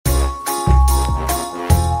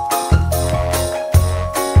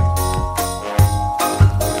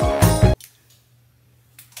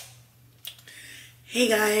Hey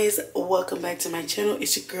guys, welcome back to my channel.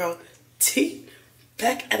 It's your girl T,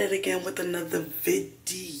 back at it again with another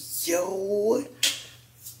video.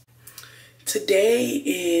 Today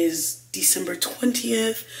is December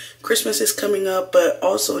 20th. Christmas is coming up, but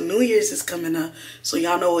also New Year's is coming up. So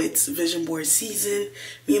y'all know it's Vision Board season.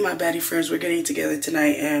 Me and my baddie friends, we're getting together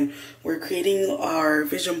tonight and we're creating our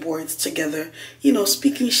vision boards together. You know,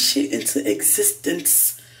 speaking shit into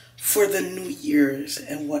existence for the New Year's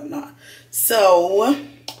and whatnot. So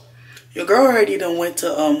your girl already done went to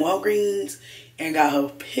Walgreens and got her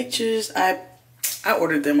pictures. I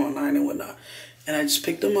ordered them online and whatnot, and I just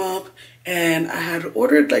picked them up. And I had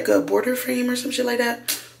ordered like a border frame or some shit like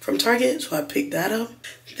that from Target, so I picked that up.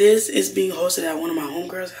 This is being hosted at one of my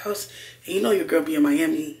homegirls' house, and you know your girl be in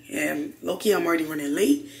Miami, and low-key I'm already running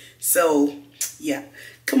late. So yeah,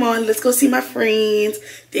 come on, let's go see my friends.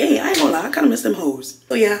 Dang, I ain't gonna lie, I kind of miss them hoes.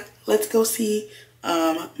 So yeah, let's go see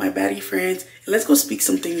my baddie friends, and let's go speak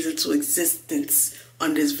some things into existence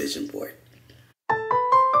on this vision board.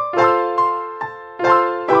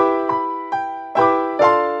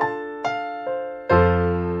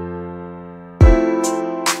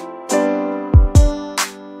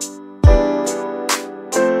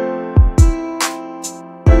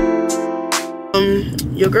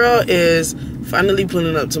 Your girl is finally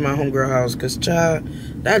pulling up to my homegirl house because, child,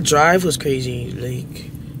 that drive was crazy. Like,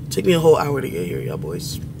 it took me a whole hour to get here, y'all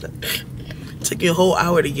boys. It took me a whole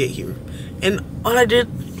hour to get here. And all I did,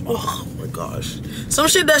 oh my gosh. Some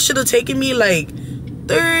shit that should have taken me like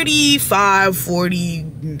 35,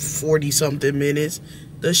 40 something minutes.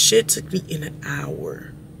 The shit took me an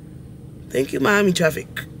hour. Thank you, Miami traffic.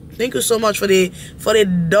 Thank you so much for the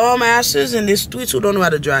dumb asses in the streets who don't know how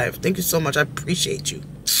to drive. Thank you so much. I appreciate you.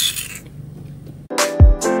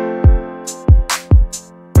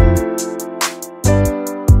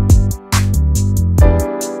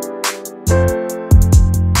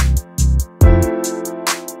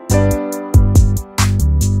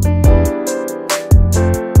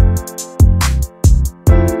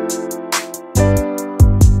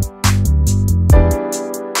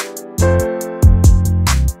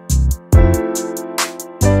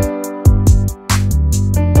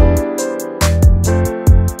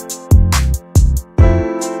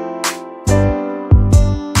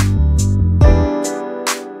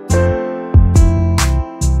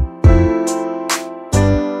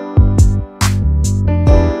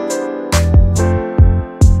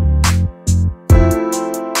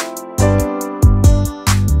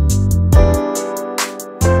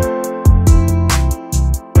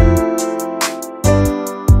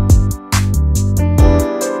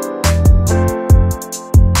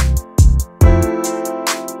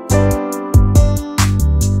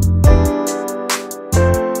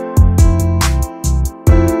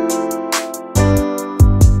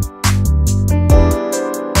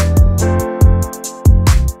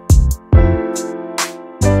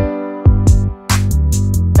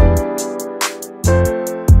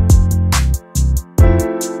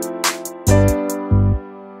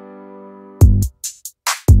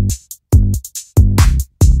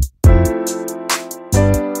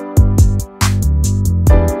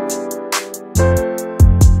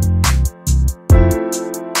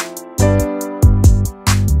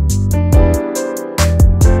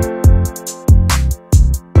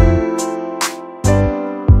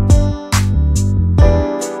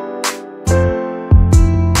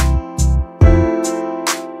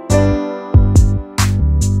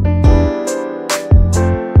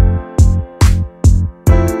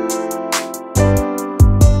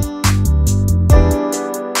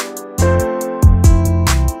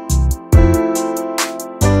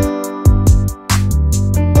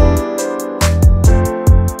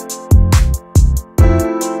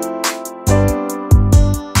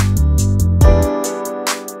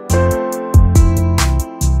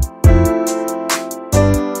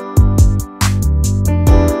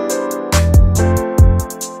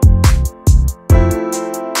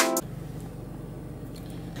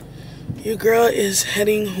 Your girl is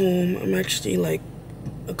heading home. I'm actually like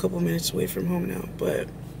a couple minutes away from home now, but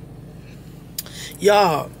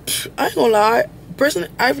y'all, I ain't gonna lie. Personally,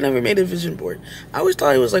 I've never made a vision board. I always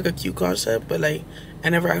thought it was like a cute concept, but like I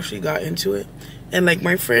never actually got into it. And like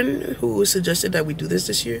my friend who suggested that we do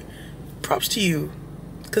this year, props to you,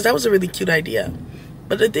 because that was a really cute idea.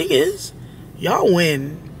 But the thing is, y'all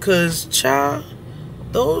win, cause child,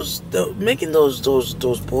 making those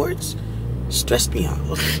boards stressed me out.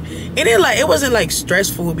 It wasn't like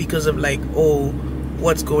stressful because of like, oh,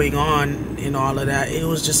 what's going on and all of that. It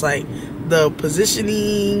was just like the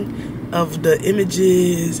positioning of the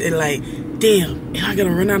images and like, damn, am I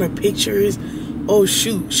gonna run out of pictures? oh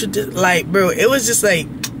shoot, should this, like, bro, it was just like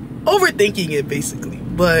overthinking it basically.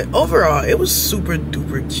 But overall, it was super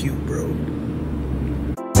duper cute, bro.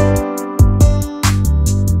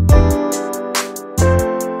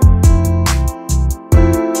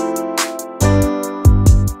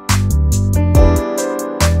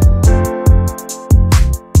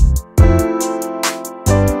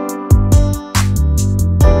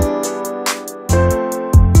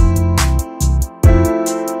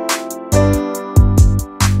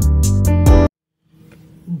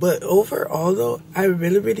 But overall though, I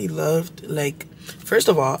really loved, like, first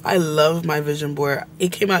of all, I love my vision board.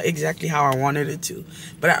 It came out exactly how I wanted it to.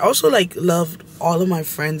 But I also like loved all of my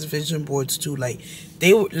friends' vision boards too. Like,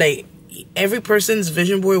 they were like, every person's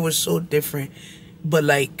vision board was so different, but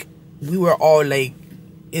like we were all like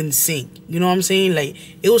in sync. You know what I'm saying? Like,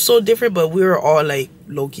 it was so different, but we were all like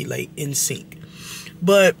low-key like in sync.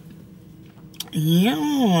 But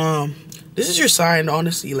yeah, this is your sign,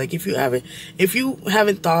 honestly. Like, if you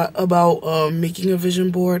haven't thought about making a vision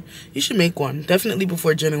board, you should make one definitely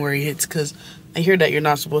before January hits, because I hear that you're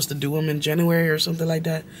not supposed to do them in January or something like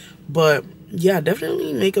that. But yeah,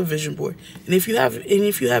 definitely make a vision board. And if you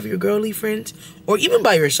have your girly friends, or even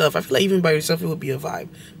by yourself, I feel like even by yourself it would be a vibe.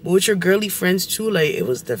 But with your girly friends too, like, it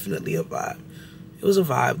was definitely a vibe. It was a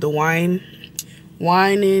vibe. The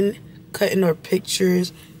whining, cutting our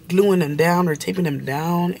pictures, gluing them down or taping them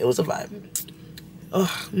down. It was a vibe.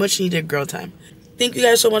 Oh, much needed girl time. Thank you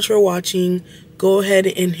guys so much for watching. Go ahead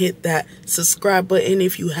and hit that subscribe button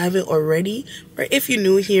if you haven't already, or if you're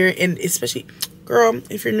new here, and especially, girl,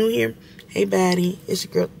 if you're new here, hey baddie, it's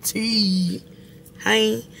your girl T.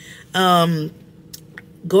 Hi.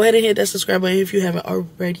 Go ahead and hit that subscribe button if you haven't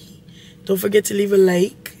already. Don't forget to leave a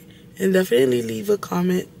like, and definitely leave a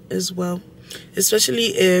comment as well, especially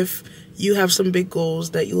if you have some big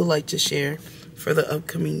goals that you would like to share for the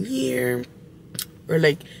upcoming year. Or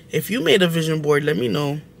like, if you made a vision board, let me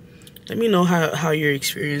know. Let me know how your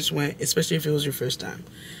experience went, especially if it was your first time.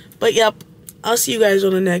 But yep, I'll see you guys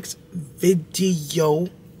on the next video.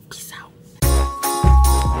 Peace out.